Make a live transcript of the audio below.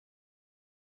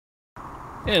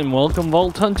And welcome,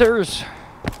 Vault Hunters!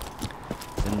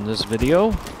 In this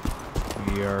video,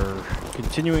 we are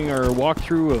continuing our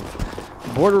walkthrough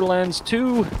of Borderlands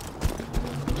 2,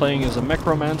 playing as a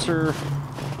Mechromancer,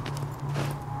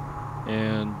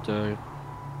 and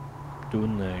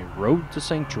doing the Road to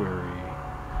Sanctuary.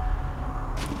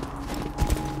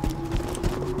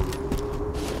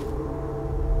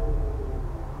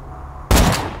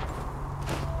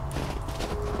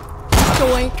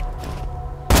 Doink!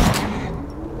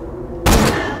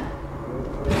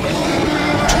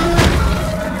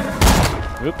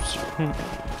 Whoops.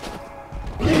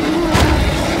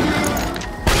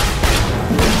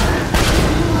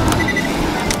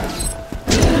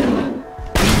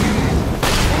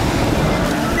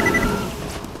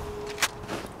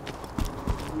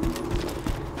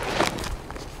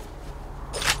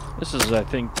 This is, I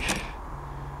think,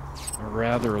 a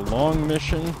rather long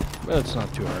mission, but it's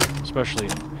not too hard, especially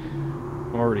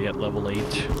I'm already at level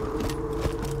 8.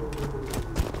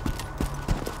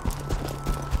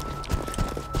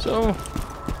 So,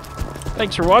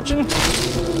 thanks for watching.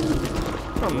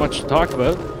 Not much to talk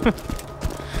about. Let's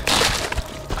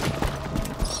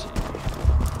see.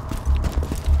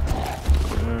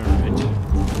 Alright.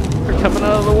 They're coming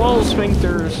out of the wall,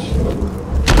 sphincters.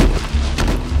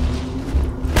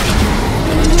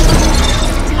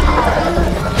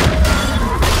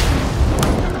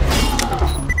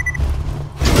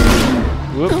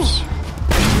 Whoops.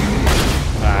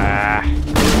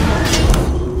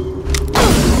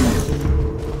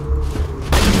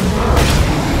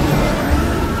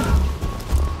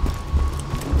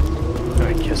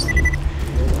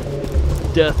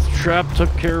 Death trap took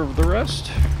care of the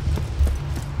rest.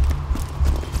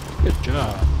 Good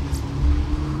job.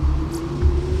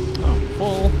 I'm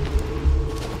full.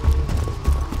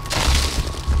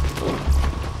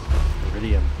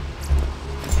 Iridium.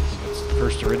 That's the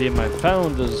first iridium I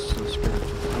found is the spirit.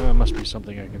 Oh, it must be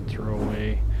something I can throw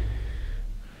away.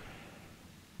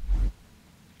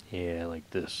 Yeah, like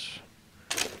this.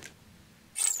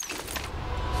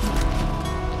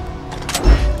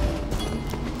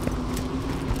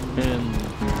 And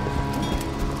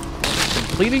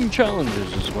completing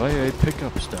challenges is why I pick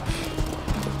up stuff.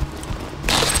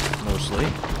 Mostly.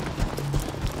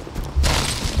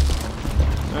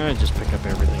 I just pick up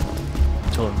everything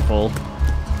until I'm full.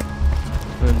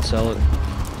 Then sell it.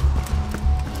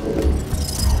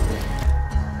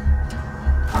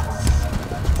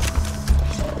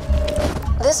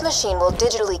 This machine will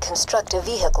digitally construct a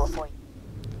vehicle for you.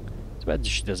 It's bad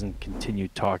she doesn't continue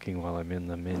talking while I'm in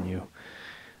the menu.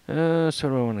 So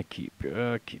do I want to keep?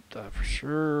 Keep that for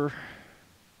sure.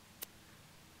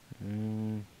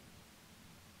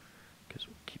 Guess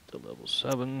we'll keep the level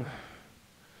 7.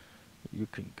 You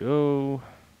can go.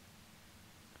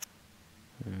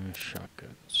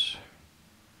 Shotguns.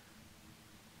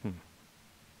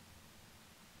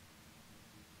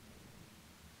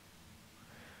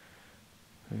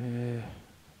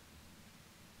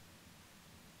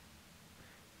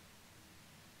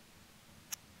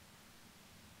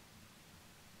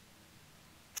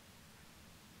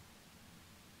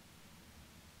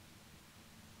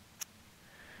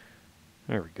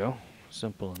 There we go.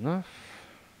 Simple enough.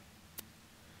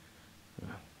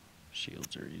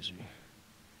 Shields are easy.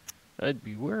 I'd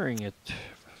be wearing it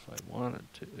if I wanted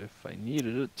to, if I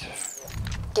needed it.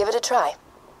 Give it a try.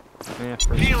 Yeah,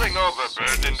 feeling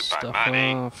overburdened by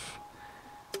money. Off.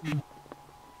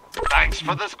 Thanks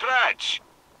for the scratch.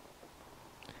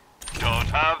 Don't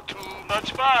have too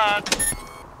much fun.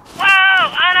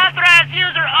 Whoa! Unauthorized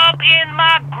user up in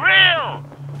my grill!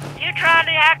 You trying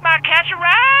to hack my catch a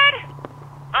ride?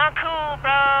 Uncool,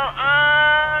 bro.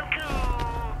 Uncool.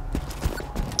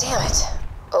 Damn it.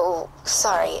 Oh,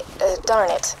 sorry.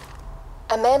 Darn it.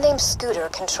 A man named Scooter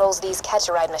controls these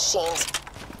catch-a-ride machines.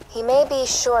 He may be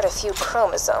short a few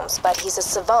chromosomes, but he's a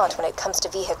savant when it comes to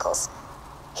vehicles.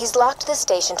 He's locked the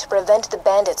station to prevent the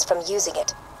bandits from using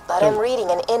it, but I'm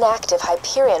reading an inactive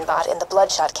Hyperion bot in the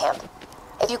Bloodshot camp.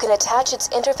 If you can attach its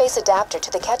interface adapter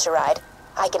to the catch-a-ride,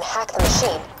 I can hack the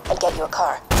machine and get you a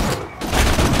car.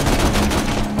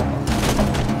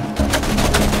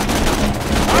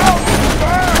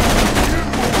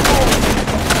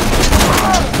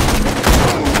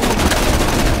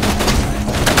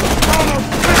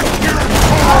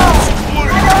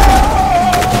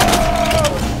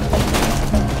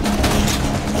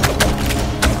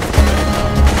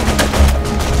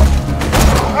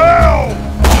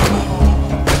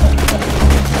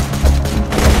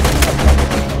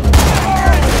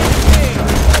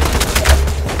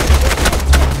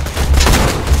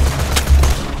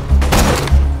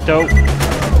 Dope.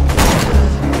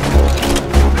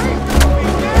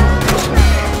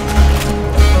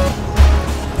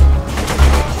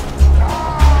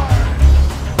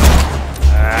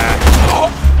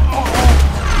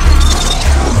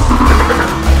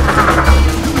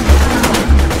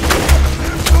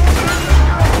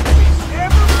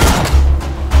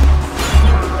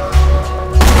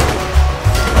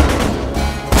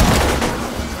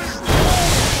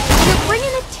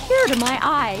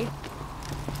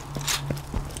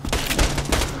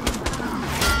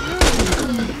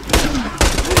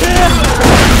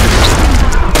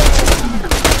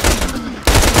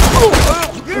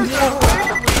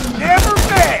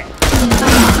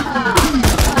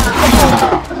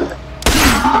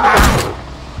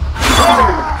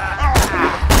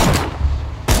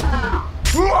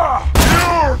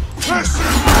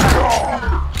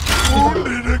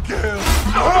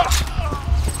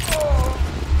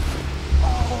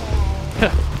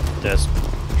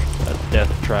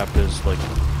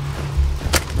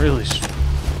 Really,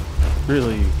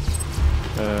 really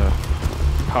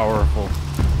powerful.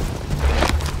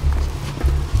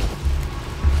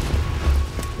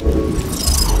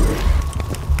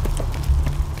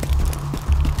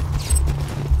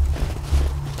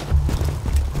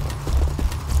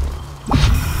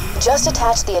 Just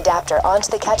attach the adapter onto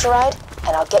the catch-a-ride,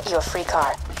 and I'll get you a free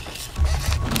car.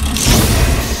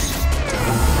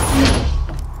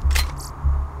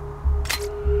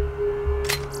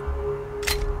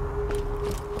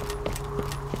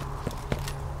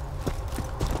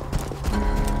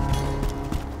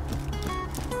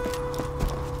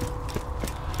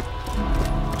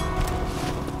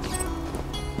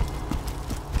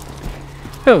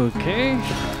 Okay.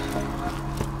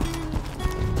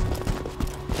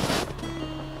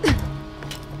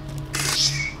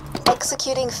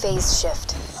 Executing phase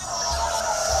shift. You won't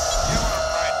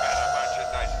find better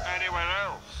merchandise anywhere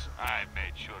else. I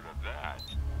made sure of that.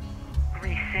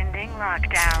 Rescinding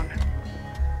lockdown.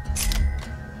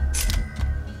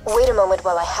 Wait a moment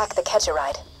while I hack the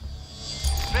catch-a-ride.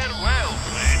 Farewell,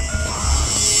 friend.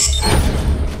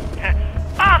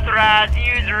 Authorized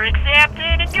user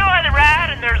accepted. Enjoy the ride,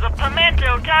 and there's a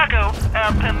pimento taco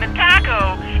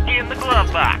in the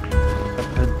glove box.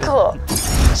 Cool.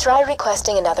 Try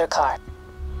requesting another car.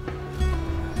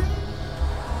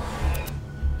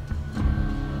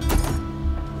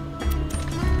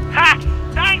 Ha!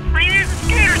 Thanks for using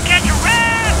scooters, catch a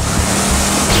ride!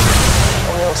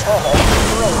 Real Turner,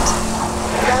 great.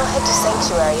 Now head to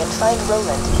Sanctuary and find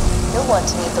Roland. You'll want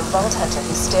to meet the Vault Hunter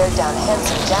who stared down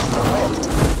Handsome Jack and lived.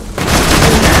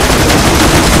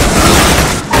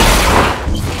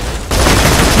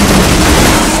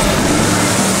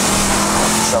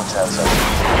 Sometimes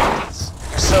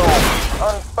you're so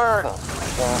unburdened.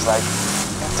 Things like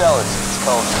intelligence,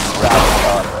 culture, morality,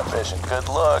 honor, ambition, good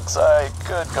looks. I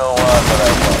could go on, but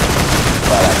I won't.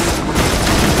 But I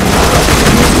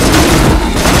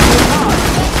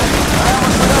almost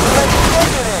forgot to mention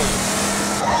dignity.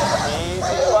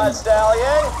 Easy, Blood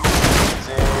Stallion.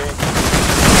 Easy.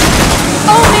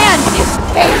 Oh man!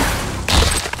 Hey!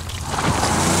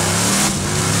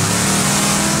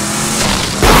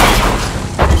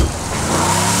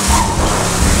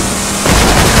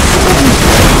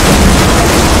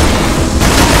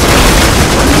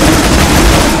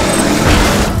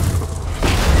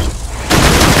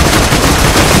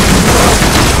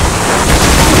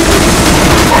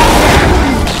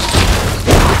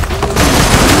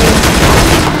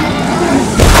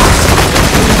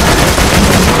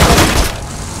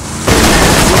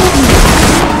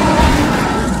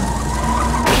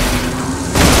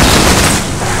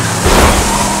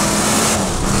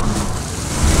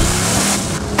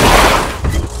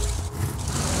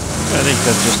 I think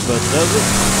that just about does it.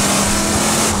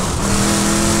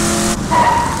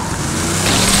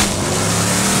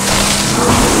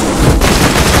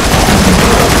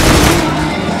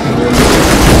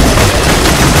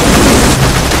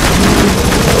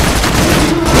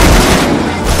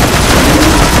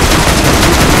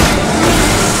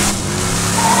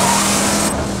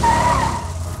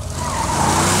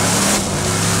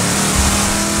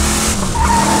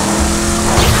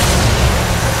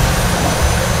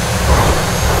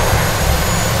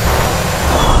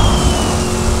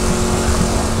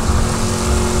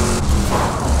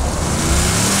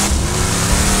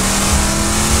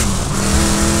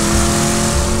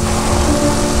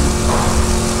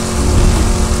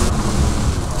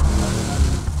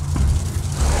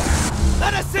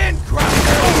 Let us in, Croucher!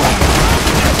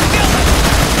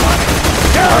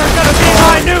 You're gonna be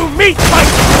my new meat fight!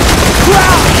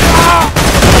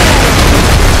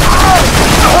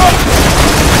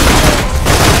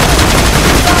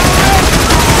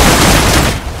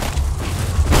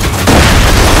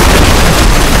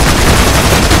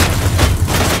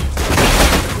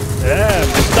 Yeah, I'm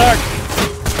stuck.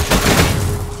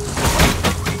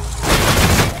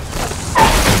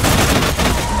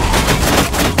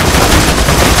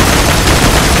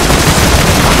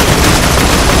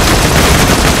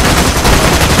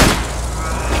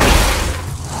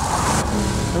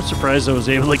 I'm surprised I was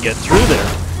able to get through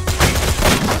there.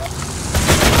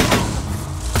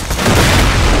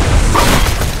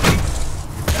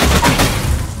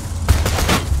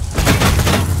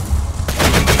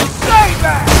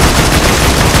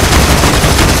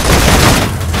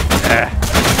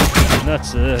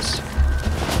 Nuts to this.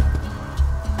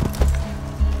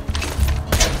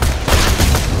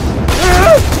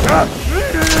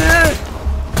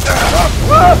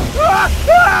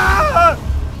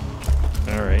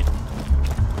 Alright.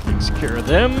 Takes care of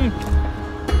them.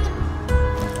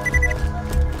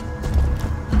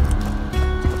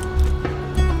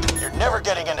 You're never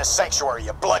getting into Sanctuary,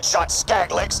 you bloodshot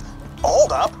skaglicks.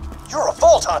 Hold up. You're a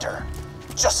Vault Hunter.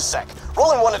 Just a sec.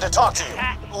 Roland wanted to talk to you.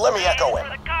 Let me echo him.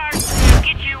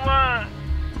 Get you one.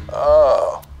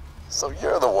 Oh, so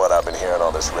you're the one I've been hearing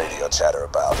all this radio chatter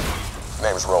about.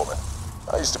 Name's Roland.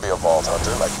 I used to be a Vault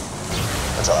Hunter like you,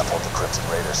 until I pulled the Crimson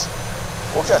Raiders.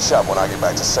 We'll catch up when I get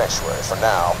back to Sanctuary. For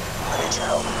now, I need your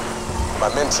help. My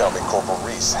men tell me Corporal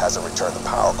Reese hasn't returned the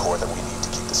power core that we need to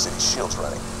keep the city's shields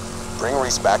running. Bring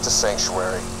Reese back to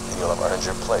Sanctuary, and you'll have earned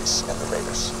your place in the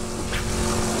Raiders.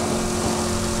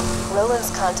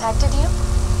 Roland's contacted you?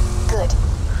 Good.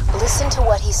 Listen to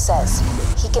what he says.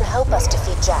 He can help us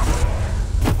defeat Jack.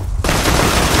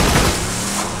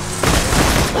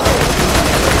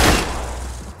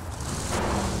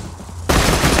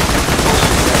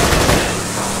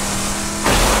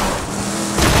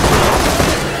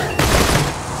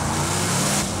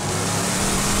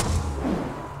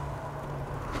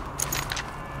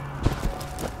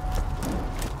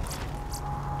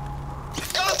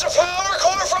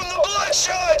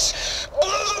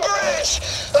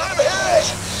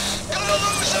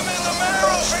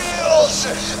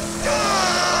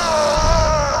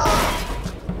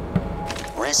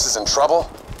 Reese is in trouble?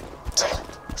 Damn it,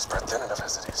 we're spread thin enough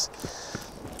as it is.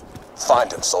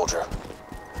 Find him, soldier.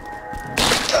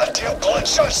 Goddamn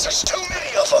bloodshots, there's too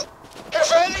many of them!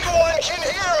 If anyone can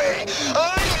hear me,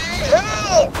 I need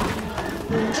help!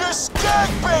 You're skag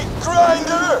bait,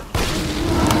 Grinder!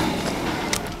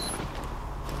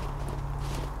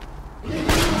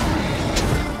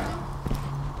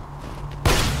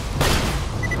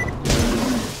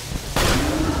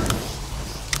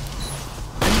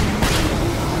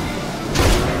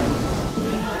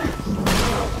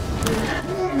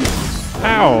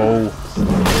 Ow!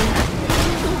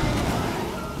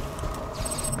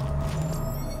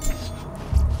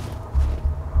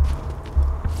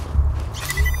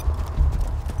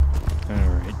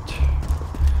 Alright.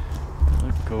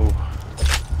 Let's go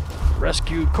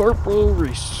rescue Corporal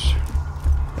Reese.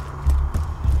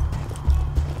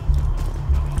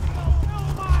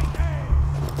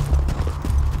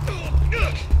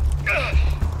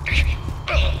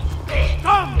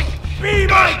 Come! Be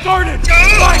my garden!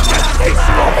 My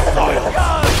gestational soil!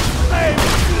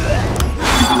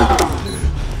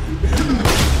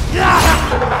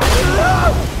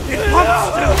 It comes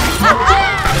still!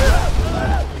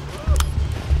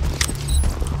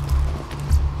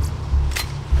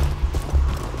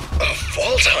 A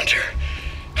Vault Hunter?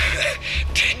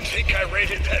 Didn't think I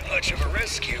rated that much of a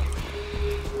rescue.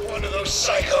 One of those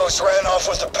psychos ran off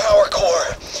with the power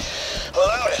core.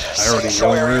 Without it,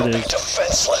 Sanctuary will be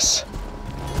defenseless.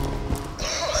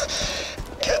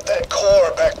 Get that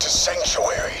core back to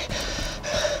Sanctuary.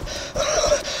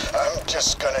 I'm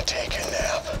just gonna take a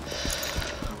nap.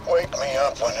 Wake me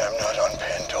up when I'm not on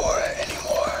Pandora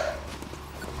anymore.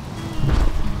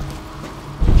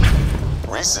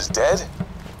 Reese is dead?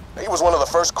 He was one of the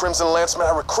first Crimson Lancemen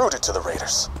I recruited to the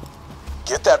Raiders.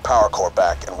 Get that power core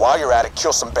back, and while you're at it,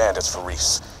 kill some bandits for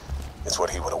Reese. It's what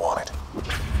he would have wanted.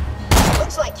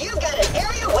 Looks like you've got an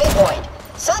area waypoint.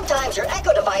 Sometimes your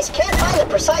Echo device can't find the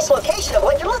precise location of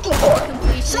what you're looking for.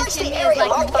 Search the area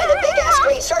marked by the big-ass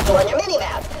green circle on your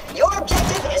minimap. Your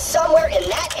objective is somewhere in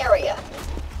that area.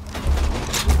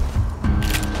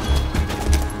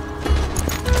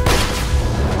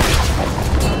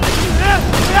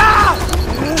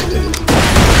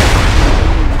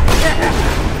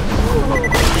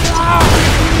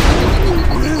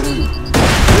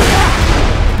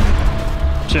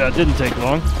 Yeah, it didn't take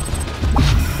long.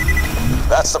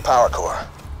 That's the power core.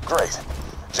 Great.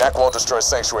 Jack won't destroy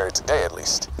Sanctuary today, at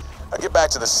least. Now get back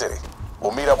to the city.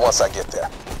 We'll meet up once I get there.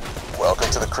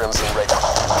 Welcome to the Crimson Raiders.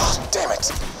 Oh, damn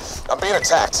it. I'm being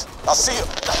attacked. I'll see you.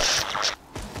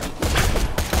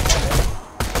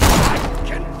 I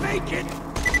can make it!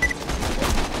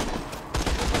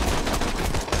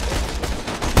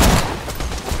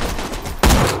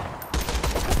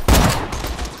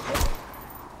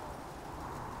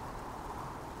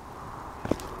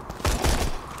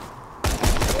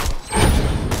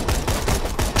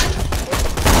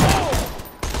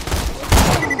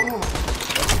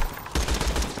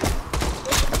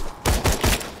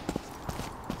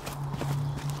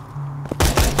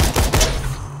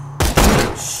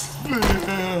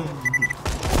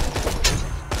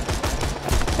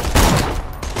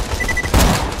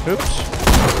 Oops.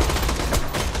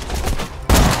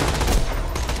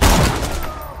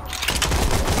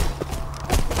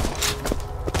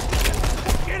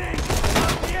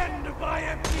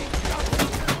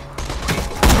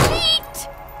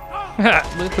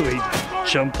 Look how he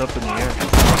jumped up in the air.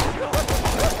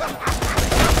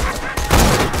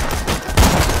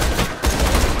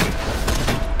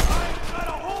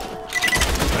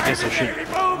 Guess I should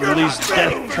release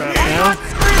Death Trap now.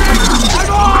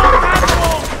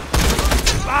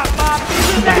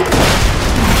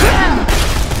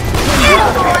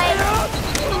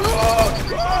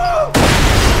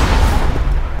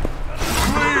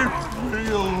 Leave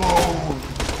me alone.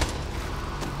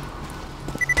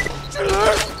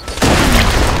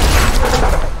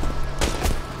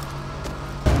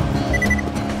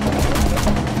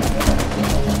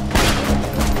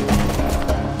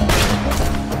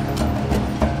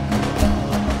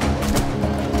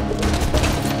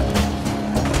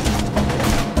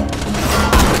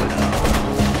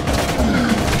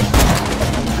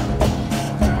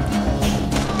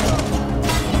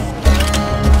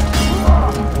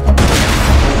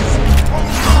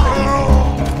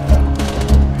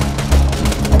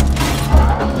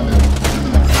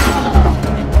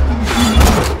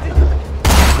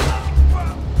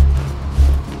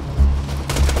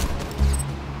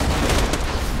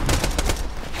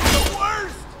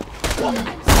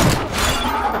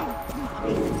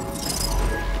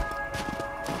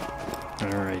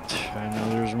 Alright, I know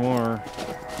there's more.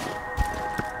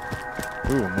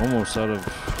 Ooh, I'm almost out of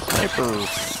sniper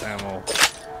ammo.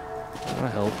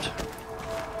 That helped.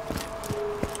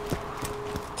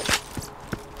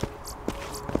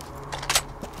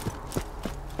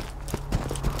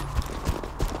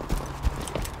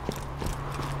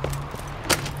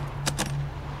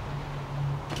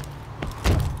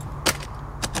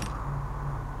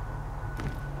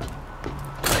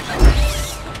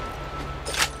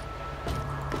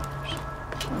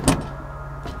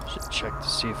 Check to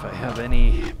see if I have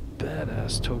any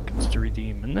badass tokens to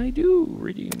redeem, and I do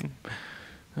redeem.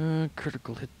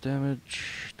 Critical hit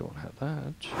damage, don't have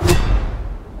that.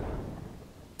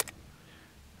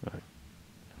 Right.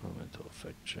 Elemental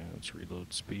effect chance,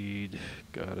 reload speed,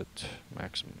 got it.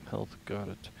 Maximum health, got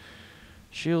it.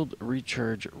 Shield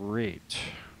recharge rate.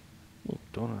 Oh,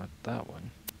 don't have that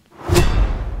one.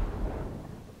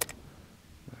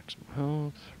 Maximum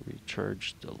health,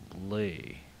 recharge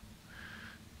delay.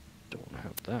 Don't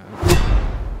have that.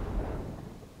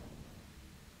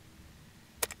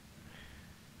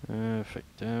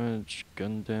 Effect damage,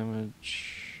 gun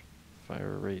damage,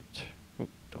 fire rate. Oh,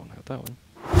 don't have that one.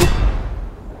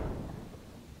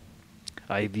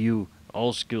 I view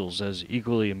all skills as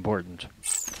equally important.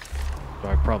 So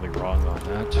I'm probably wrong on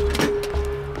that.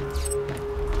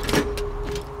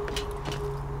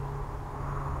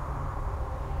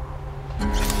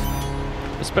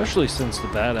 Especially since the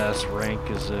badass rank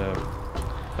is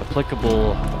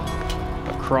applicable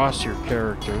across your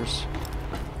characters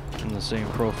in the same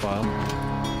profile.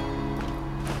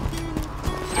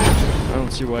 I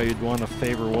don't see why you'd want to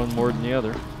favor one more than the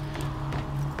other.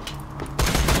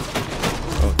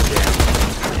 Oh, damn.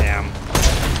 Damn.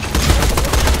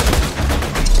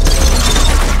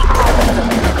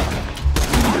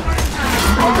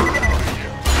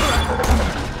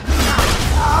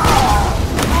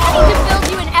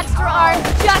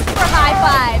 Just for high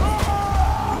fives.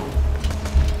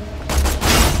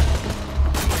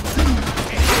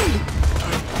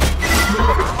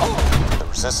 The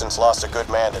Resistance lost a good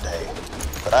man today,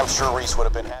 but I'm sure Reese would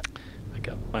have been happy. I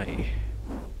got my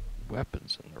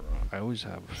weapons in the wrong. I always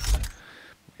have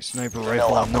my sniper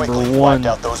rifle on number quickly one. Wiped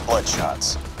out those blood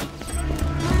shots.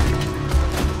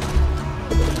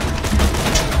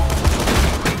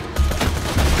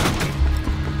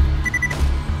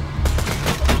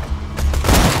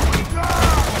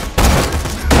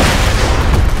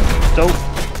 Dope.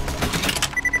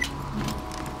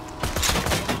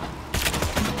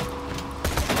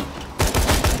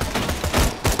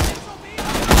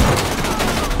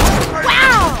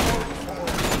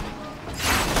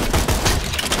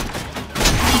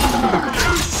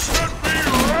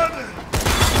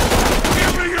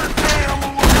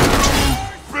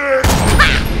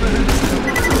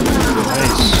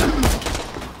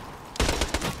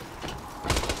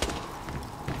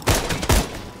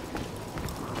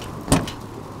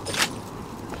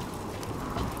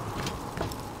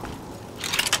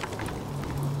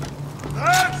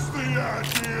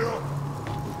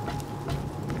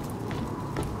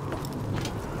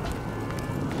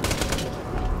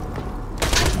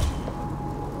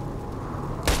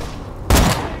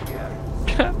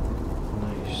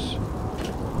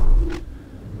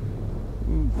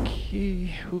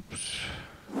 Oops.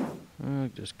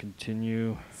 Just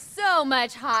continue. So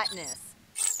much hotness.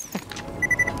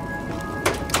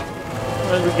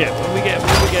 What do we get? What do we get?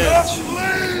 What do we get?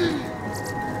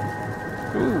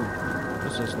 Ooh,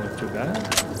 this doesn't look too bad.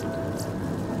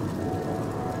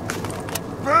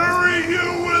 Bury you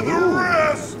with the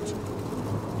rest!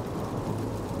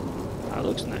 That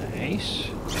looks nice.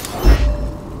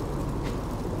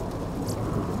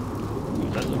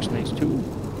 looks nice too.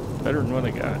 Better than what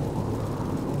I got.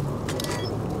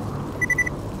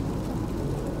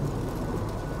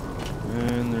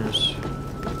 And there's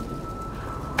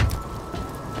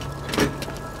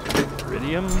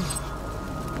iridium.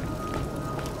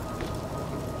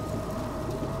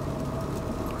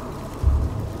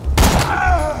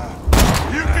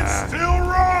 You can still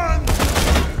run!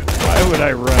 Why would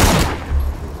I run?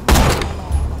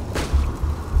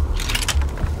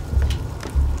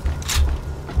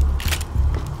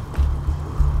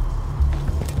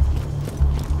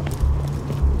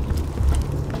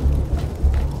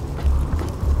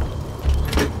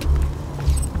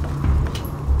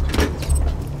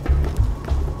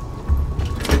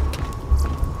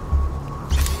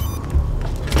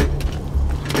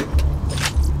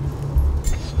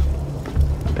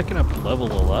 Picking up level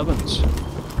 11s.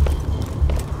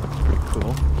 Pretty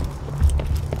cool.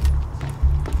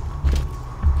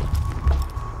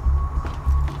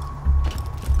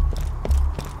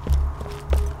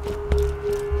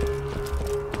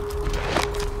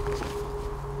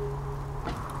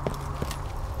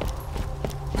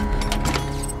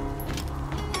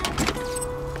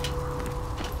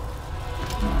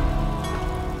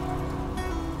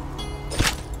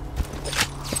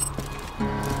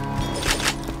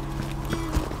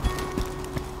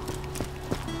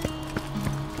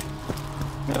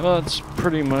 Well, that's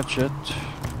pretty much it.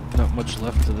 Not much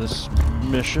left to this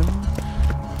mission.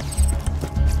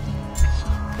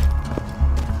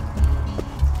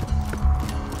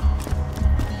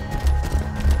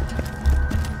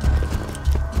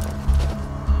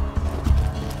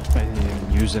 I didn't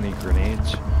even use any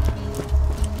grenades.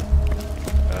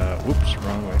 Whoops,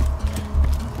 wrong way.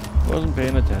 Wasn't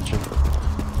paying attention.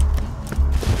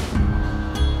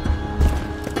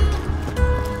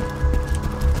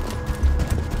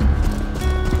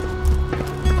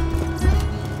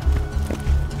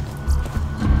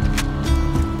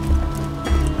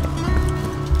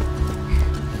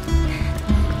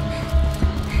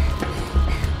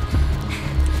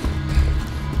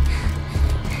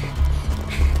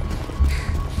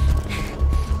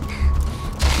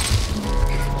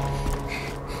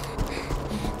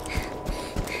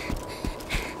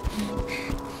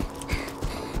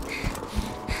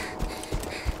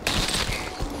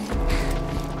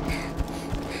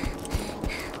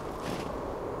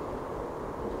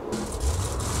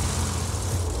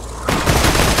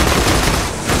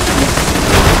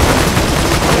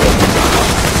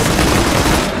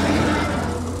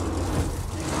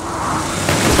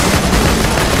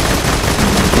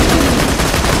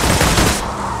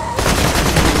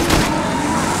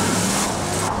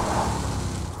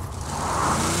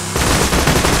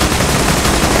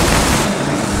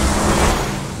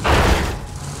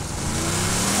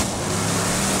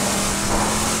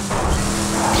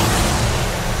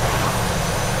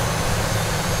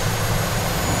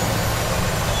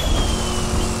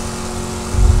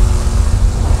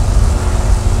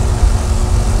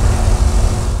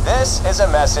 This is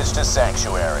a message to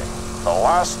Sanctuary, the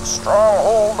last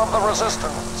stronghold of the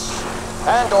Resistance.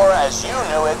 Pandora as you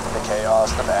knew it, the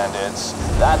Chaos, the Bandits,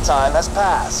 that time has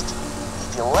passed.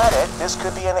 If you let it, this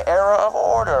could be an era of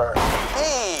order,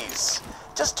 peace.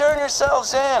 Just turn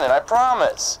yourselves in, and I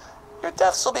promise, your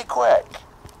deaths will be quick.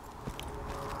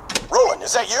 Roland,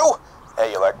 is that you?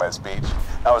 Hey, you like my speech?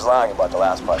 I was lying about the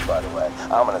last part, by the way.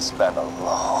 I'm gonna spend a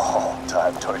long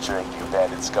time torturing you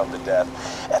bandit scum to death.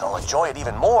 And I'll enjoy it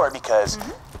even more because...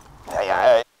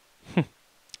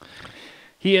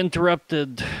 He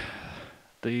interrupted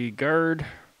the guard,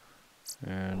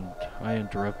 and I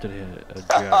interrupted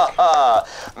Jack.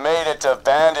 Made it to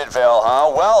Banditville,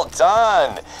 huh? Well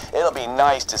done! It'll be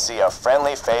nice to see a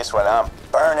friendly face when I'm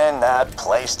burning that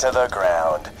place to the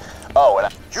ground. Oh,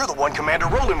 and You're the one Commander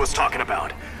Roland was talking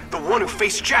about. The one who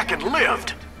faced Jack and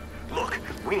lived. Look,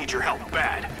 we need your help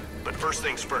bad. But first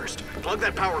things first, plug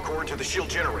that power cord into the shield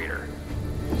generator.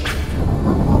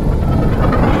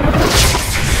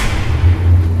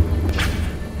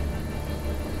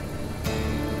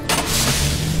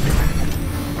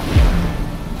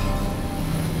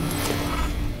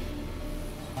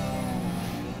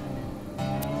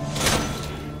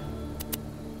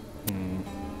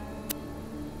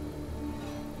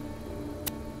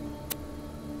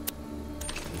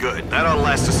 Good. That ought to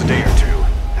last us a day or two.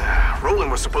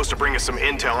 Roland was supposed to bring us some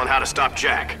intel on how to stop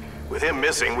Jack. With him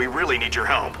missing, we really need your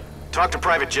help. Talk to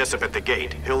Private Jessup at the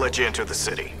gate. He'll let you enter the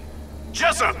city.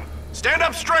 Jessup! Stand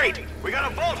up straight! We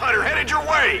got a Vault Hunter headed your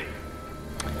way!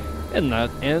 And that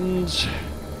ends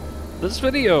this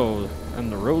video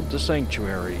on the road to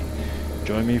Sanctuary.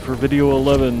 Join me for video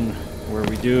 11, where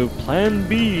we do Plan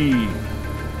B.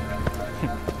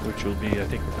 which will be, I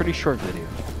think, a pretty short video.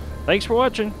 Thanks for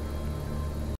watching.